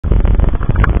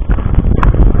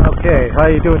Okay, how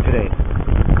are you doing today?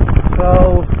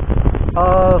 So,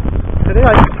 today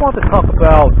I just want to talk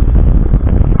about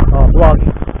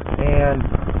blogging, and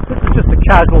this is just a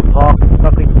casual talk,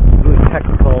 nothing really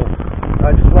technical. I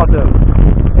just want to,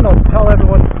 tell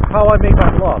everyone how I made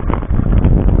my blog.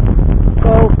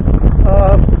 So,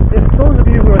 if those of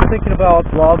you who are thinking about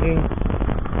blogging,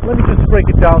 let me just break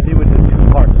it down to you into two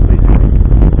parts, basically.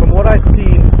 From what I've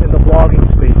seen in the blogging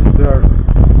space, there are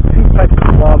two types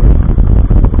of bloggers.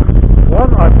 One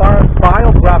are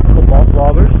biographical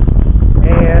bloggers,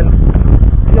 and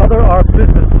the other are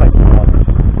business type bloggers.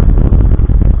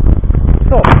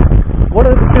 So, what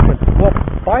are the differences? Well,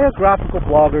 biographical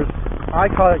bloggers, I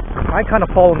kind of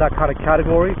fall in that kind of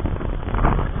category.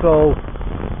 So,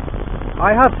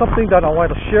 I have something that I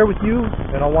want to share with you,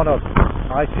 and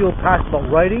I feel passionate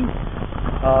about writing,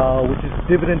 which is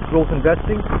dividend growth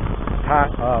investing,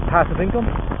 passive income.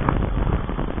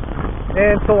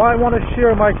 And so I want to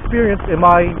share my experience in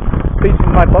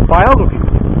basically my biography.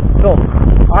 So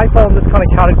I fall in this kind of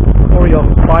category of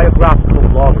biographical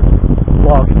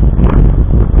blogging.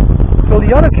 So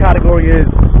the other category is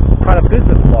kind of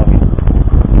business blogging.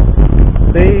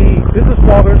 Business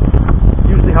bloggers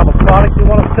usually have a product they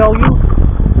want to sell you,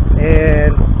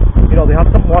 and they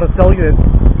have something they want to sell you, and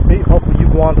hopefully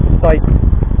you go onto the site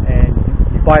and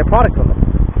you buy a product from them.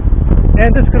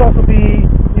 And this could also be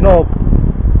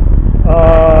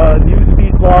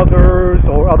newsfeed bloggers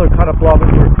or other kind of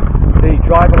bloggers where they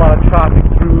drive a lot of traffic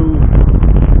through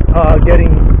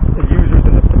getting the users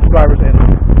and the subscribers, and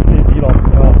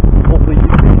hopefully you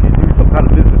can do some kind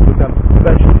of business with them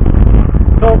eventually.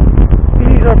 So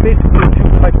these are basically the two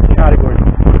types of categories.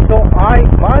 So my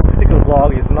particular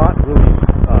blog is not really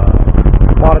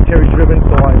monetary driven,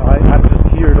 so I'm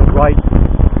just here to write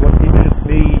what interests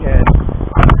me, and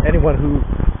anyone who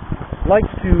likes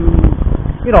to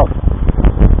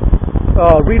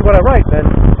read what I write, then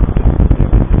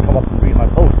just come up and read my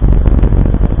post.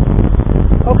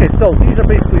 Okay, so these are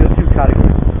basically the two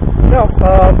categories. Now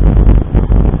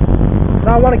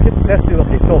I want to get to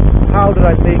okay, so how did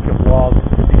I make a blog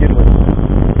to begin with?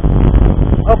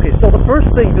 Okay, so the first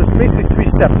thing, there's basically three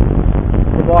steps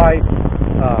to why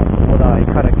what I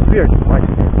kind of experienced in my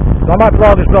experience. Now my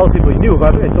blog is relatively new,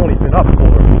 but it's only been up for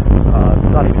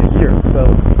not even a year, but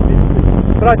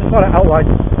I just want to outline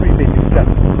three basic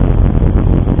steps.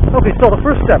 Okay, so the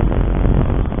first step,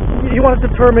 you want to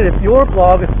determine if your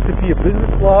blog is to be a business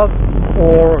blog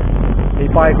or a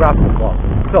biographical blog.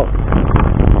 So,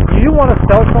 do you want to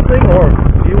sell something, or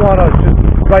do you want to just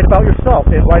write about yourself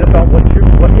and write about what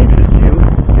interests you,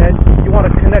 and you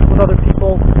want to connect with other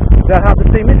people that have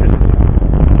the same interests as you?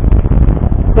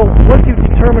 So once you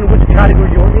determine which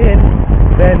category you're in,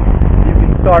 then you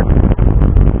can start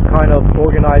kind of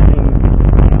organizing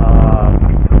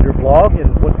your blog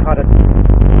and what kind of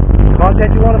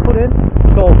content you want to put in.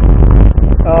 So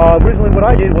originally what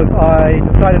I did was I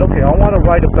decided, okay, I want to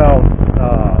write about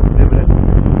dividend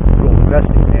growth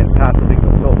investing and passive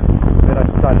income. So then I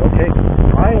decided, okay,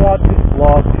 I want this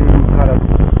blog to kind of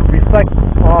reflect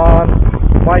on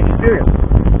my experience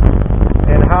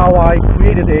and how I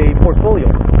created a portfolio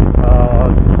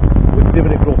with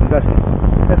dividend growth investing.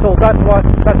 And so that's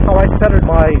how I centered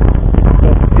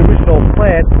the original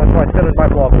plan. That's how I centered my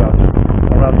blog around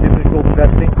dividend growth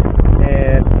investing,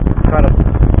 and kind of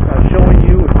showing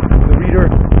you, the reader,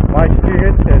 my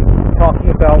experience, and talking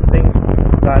about things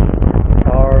that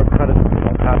are kind of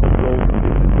passive growth,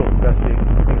 dividend growth investing,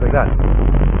 things like that.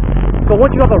 So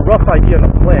once you have a rough idea and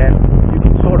a plan, you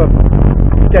can sort of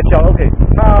sketch out, okay,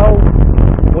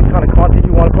 what kind of content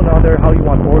you want to put on there, how you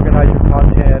want to organize your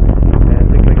content, and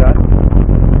things like that.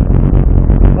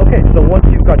 Okay, so once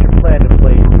you've got your plan in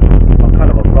place,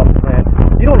 kind of a rough plan,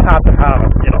 you don't have to have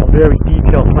a very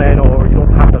detailed plan, or you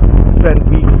don't have to spend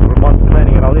weeks or months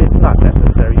planning it out. It's not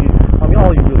necessary.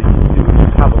 All you really need to do is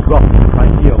just have a rough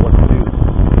idea of what to do.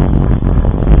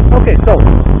 Okay, so,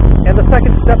 and the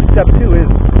second step two, is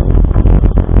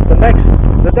the next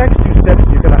two steps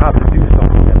you're going to have to do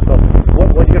something. And so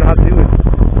what you're going to have to do is,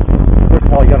 first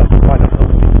of all, you got to find a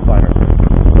hosting provider.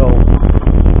 So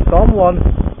someone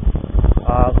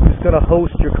who's going to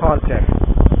host your content.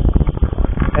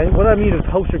 And what I mean is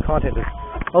host your content is,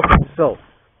 okay, so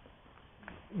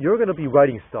you're going to be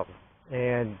writing stuff,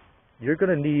 and you're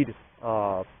going to need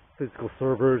physical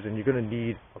servers, and you're going to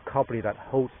need a company that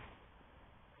hosts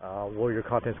where your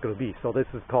content is going to be. So this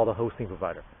is called a hosting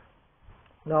provider.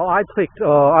 Now I picked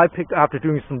after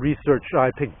doing some research,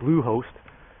 I picked Bluehost,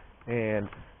 and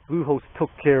Bluehost took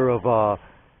care of,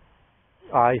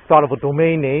 I thought of a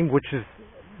domain name, which is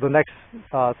the next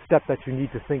step that you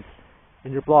need to think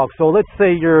in your blog. So let's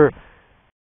say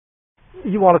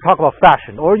you want to talk about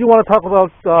fashion, or you want to talk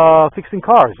about fixing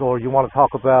cars, or you want to talk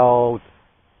about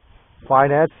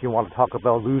finance, you want to talk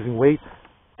about losing weight,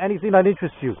 anything that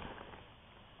interests you.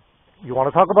 You want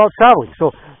to talk about traveling.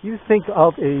 So you think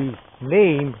of a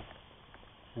name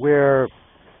where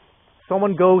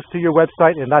someone goes to your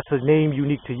website and that's a name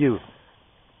unique to you.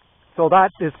 So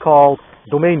that is called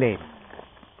domain name.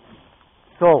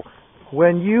 So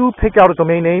when you pick out a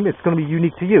domain name, it's going to be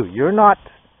unique to you.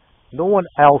 No one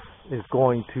else is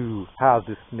going to have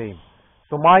this name.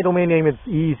 So my domain name is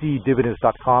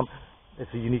easydividends.com.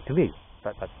 It's unique to me.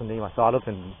 That's the name I thought of,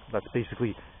 and that's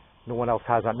basically, no one else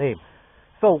has that name.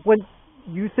 So when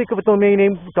you think of a domain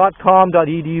name, .com,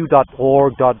 .edu,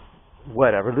 .org,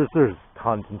 whatever, there's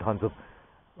tons and tons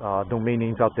of domain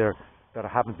names out there that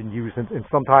haven't been used, and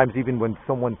sometimes even when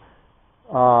someone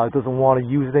doesn't want to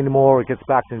use it anymore, it gets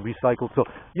back and recycled. So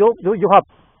you'll have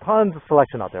tons of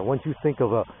selection out there. Once you think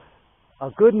of a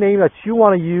good name that you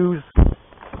want to use,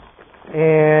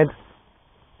 and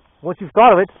once you've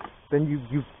thought of it, then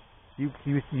you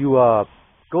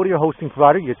go to your hosting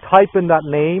provider, you type in that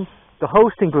name. The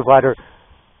hosting provider,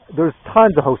 there's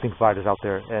tons of hosting providers out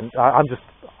there, and I'm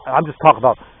just talking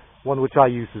about one which I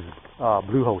use is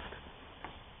Bluehost.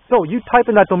 So you type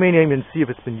in that domain name and see if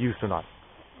it's been used or not.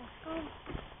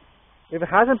 If it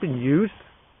hasn't been used,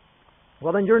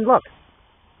 well, then you're in luck.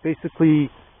 Basically,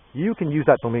 you can use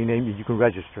that domain name and you can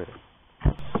register it.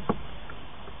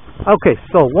 Okay,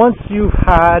 so once you've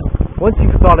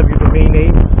thought of your domain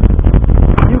name,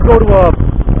 you go to a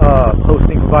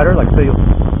hosting provider, like say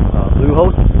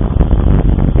Bluehost,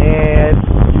 and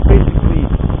you basically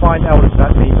find out if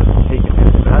that name is taken.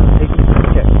 If it hasn't taken,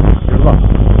 okay, you're luck.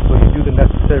 So you do the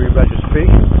necessary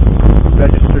registration,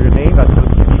 register your name, that's going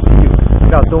to be unique to you.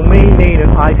 Now, domain name and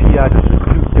IP address are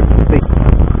two different things.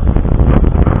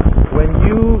 When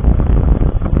you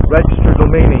register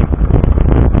domain name,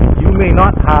 you may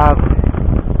not have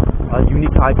a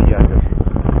unique IP address.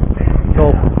 So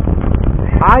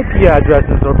IP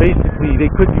addresses are basically,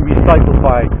 they could be recycled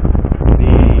by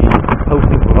the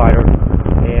hosting provider,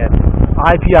 and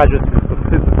IP address is the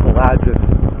physical address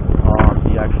on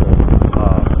the actual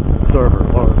server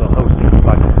or the hosting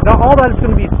provider. Now all that is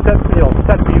going to be set for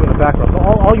you in the background. So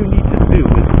all you need to do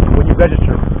is, when you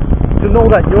register, to know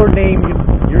that your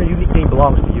unique name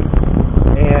belongs to you.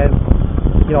 And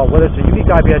whether it's a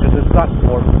unique IP address, it's not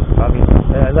important. I mean,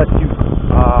 unless you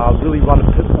really run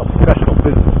a professional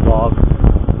business blog,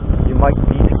 you might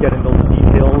need to get in those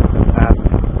details and ask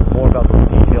more about those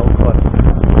details. But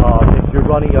if you're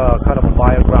running a kind of a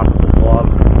biographical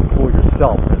blog for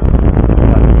yourself,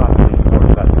 that's not really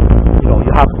important. That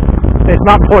you have. It's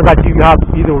not important that you have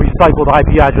either recycled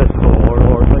IP address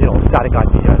or static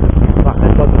IP address.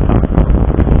 It doesn't matter.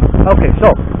 Okay,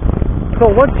 so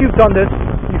once you've done this,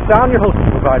 you found your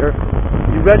hosting provider,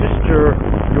 you register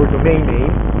your domain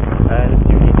name, and it's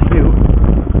unique to you.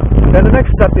 Then the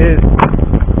next step is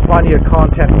finding a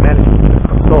content management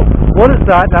system. So what is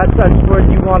that? That's where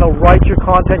you want to write your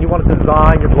content, you want to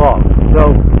design your blog.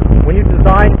 So when you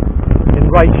design and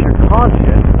write your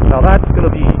content, now that's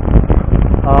going to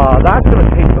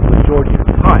take the majority of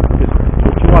the time, because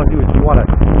what you want to do is you want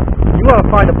to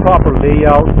find a proper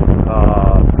layout.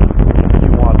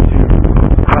 You want to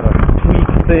kind of tweak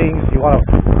things. You want to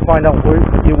find out where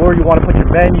you want to put your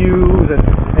menus and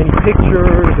any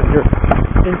pictures and your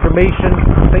information,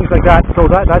 things like that. So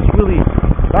that's really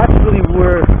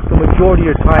where the majority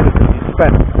of your time is going to be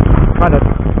spent, kind of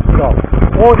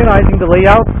organizing the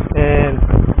layouts and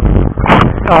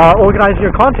organizing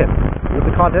your content with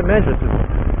the content management system.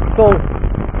 So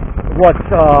what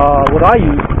I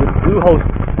use with Bluehost,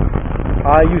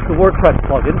 I use the WordPress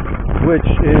plugin, which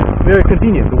is very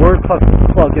convenient. The WordPress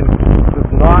plugin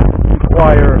does not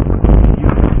require you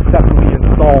to separately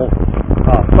install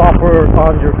software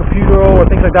on your computer or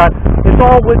things like that. It's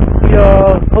all with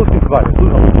the hosting provider,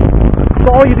 Bluehost. So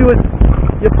all you do is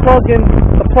you plug in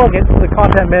the plugin to the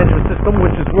content management system,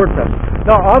 which is WordPress.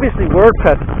 Now, obviously,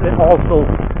 WordPress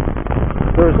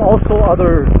there's also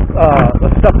other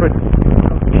a separate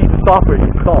piece of software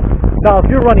you install. Now, if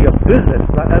you're running a business,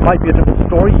 that might be a different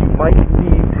story. You might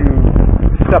need to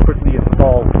separately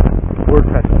install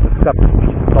WordPress as a separate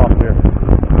piece of software.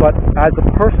 But as a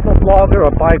personal blogger,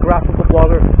 a biographical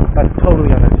blogger, that's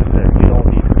totally unnecessary. You don't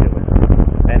need to do it.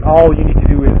 And all you need to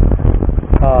do is,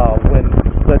 when,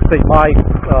 let's say, my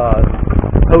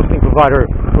hosting provider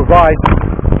provides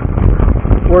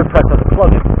WordPress as a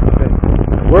plugin, then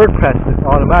WordPress is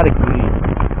automatically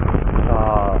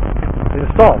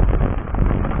installed,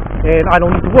 and I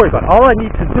don't need to worry about it. All I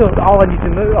need to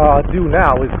do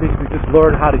now is basically just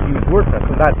learn how to use WordPress,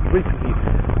 and that's basically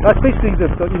that's basically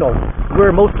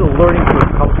where most of the learning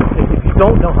curve comes from. If you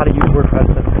don't know how to use WordPress,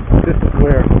 then this is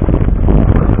where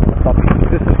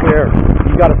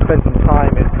you got to spend some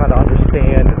time and kind of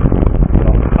understand,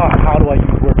 how do I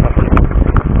use WordPress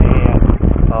and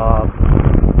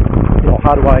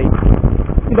how do I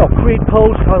create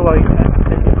posts, how do I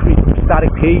create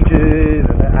static pages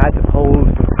and add to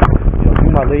posts, do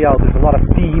my layout. There's a lot of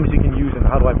themes you can use and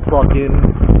how do I plug in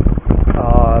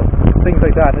things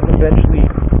like that, and eventually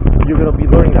you're going to be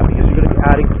learning that because you're going to be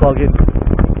adding plugins.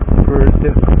 For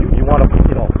instance, you want a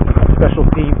special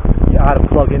theme, you add a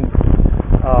plugin.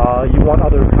 You want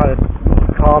other kind of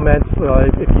comments.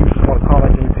 If you just want to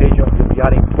comment on your page, you'll be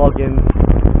adding plugins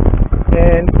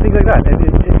and things like that. And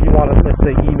if you want to, let's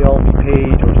say, email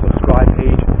page or subscribe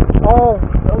page,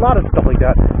 a lot of stuff like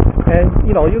that. And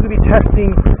you're going to be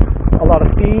testing a lot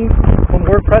of themes from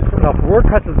WordPress. Now,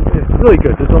 WordPress is really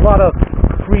good. There's a lot of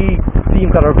free themes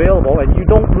that are available, and you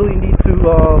don't really need to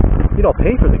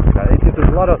pay for things like that. There's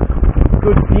a lot of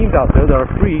good themes out there that are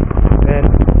free, and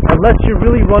unless you're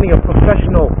really running a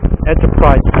professional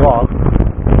enterprise blog,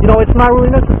 it's not really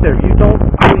necessary. You don't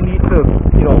really need to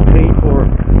pay for,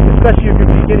 especially if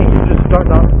you're beginning, you're just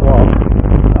starting out a blog.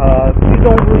 You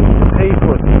don't really need to pay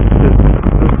for things.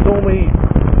 There's so many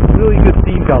really good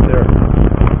themes out there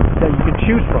that you can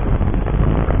choose from,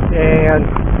 and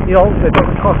it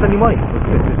doesn't cost any money.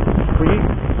 It's free,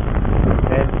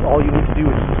 and all you need to do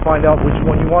is just find out which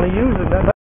one you want to use, and then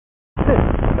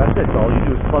that's it. All you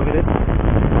do is plug it in,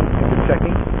 do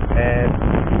checking, and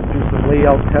do some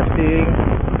layout testing,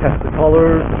 test the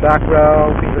colors, the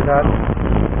background, things like that,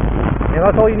 and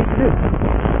that's all you need to do.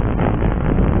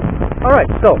 Alright,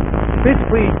 so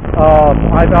basically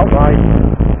I've outlined,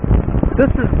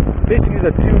 this is basically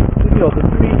the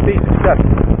three basic steps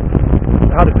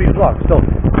how to create a blog. So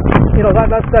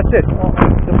that's it.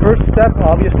 The first step,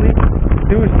 obviously,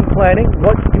 do some planning,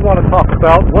 what you want to talk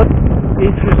about, what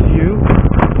interests you,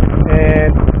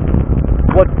 and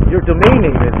what your domain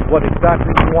name is, what exactly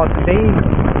you want to name,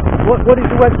 what is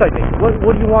your website name, what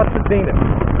do you want to name it,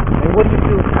 and what do you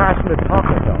feel passionate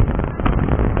talking about.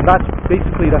 And that's the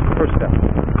first step.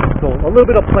 So a little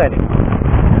bit of planning.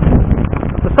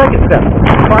 The second step,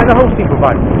 find a hosting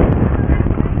provider.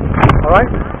 Alright,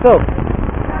 so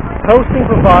hosting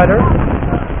provider,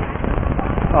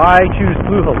 I choose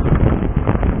Bluehost.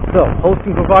 So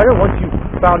hosting provider, once you've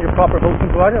found your proper hosting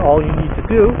provider, all you need to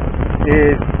do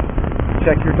is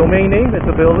check your domain name, it's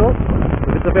available.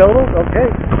 If it's available, okay,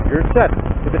 you're set.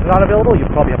 If it's not available, you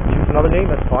probably have to choose another name,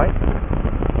 that's fine.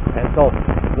 And so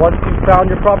once you've found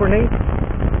your proper name,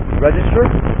 register,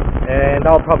 and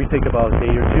that'll probably take about a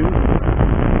day or two.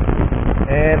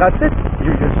 And that's it.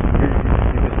 You just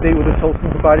stay with this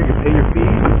hosting provider, you pay your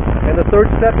fees. And the third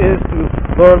step is to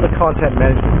learn the content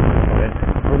management system. And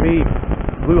for me,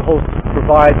 Bluehost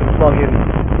provides a plugin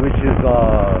which is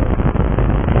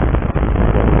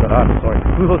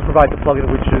Bluehost provides a plugin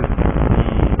which is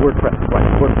the WordPress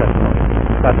plugin.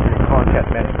 That's your content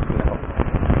management system.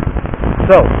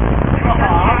 So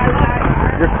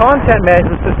your content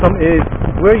management system is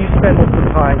where you spend most of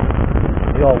the time,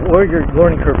 where your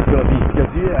learning curve is going to be. Because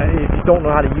if you don't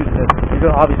know how to use it, you're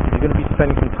going to be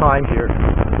spending some time here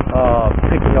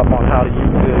picking up on how to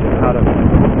use it and how to do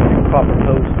proper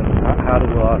posts and how to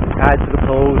add to the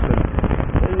post, and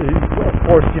of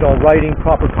course, writing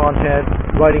proper content,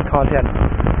 which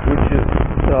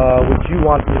you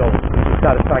want, which is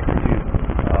satisfactory to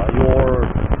your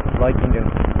liking, and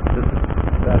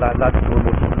that's where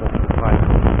most of the time.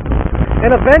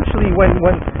 And eventually,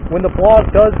 when the blog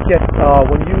does get,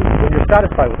 when you're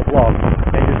satisfied with the blog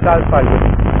and you're satisfied with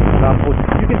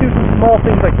you can do some small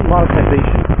things like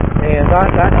monetization, and that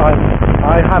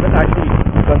I haven't actually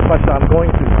done much. I'm going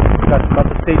to. That's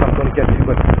the stage I'm going to get to,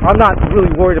 but I'm not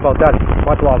really worried about that.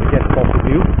 My blog again is also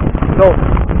new, so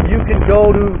you can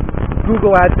go to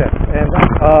Google AdSense, and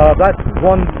that's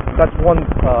one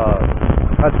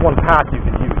path you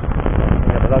can use.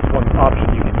 That's one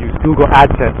option you can use, Google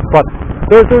AdSense. But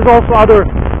there's also other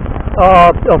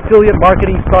affiliate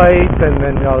marketing sites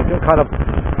and kind of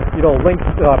links,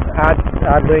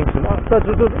 ad links, and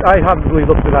I haven't really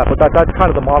looked at that, but that's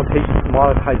kind of the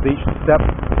monetization step.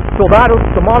 So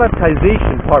the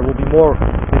monetization part will be more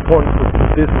important for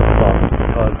business bloggers,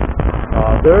 because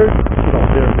their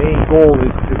main goal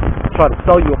is to try to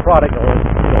sell you a product, or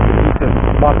they need to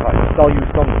monetize, sell you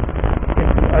some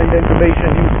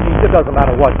information, it doesn't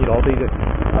matter what,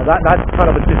 that's kind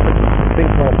of a different thing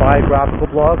from a biographical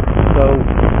blog. So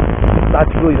that's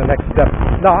really the next step.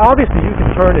 Now, obviously, you can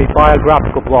turn a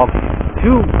biographical blog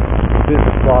to a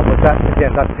business blog, but that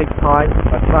takes time.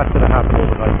 That's not going to happen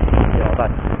overnight.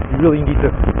 you really need to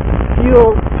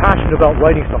feel passionate about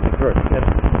writing something first. And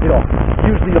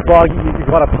usually a blog you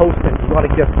got to post and you got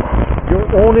to get your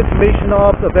own information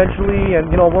up eventually.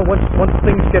 And once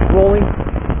things get rolling,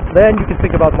 then you can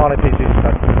think about monetization.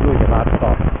 That's really the last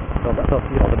stop. So that's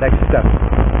the next step.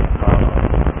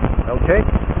 Okay.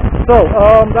 So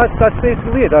that's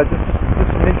basically it.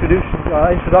 Just an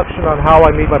introduction on how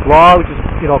I made my blog, just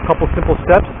a couple simple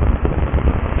steps.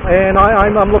 And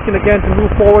I'm looking again to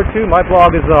move forward too. My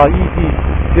blog is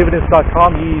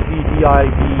easydividends.com,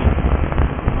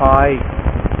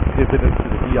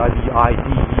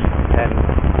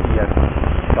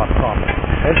 dividends.com.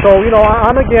 And so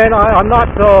I'm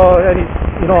not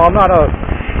I'm not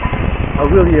I'm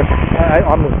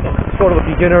sort of a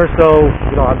beginner, so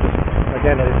I'm just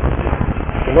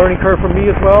it's a learning curve for me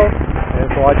as well. And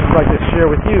so I just like to share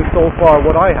with you so far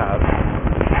what I have.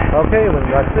 Okay, well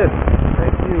that's it.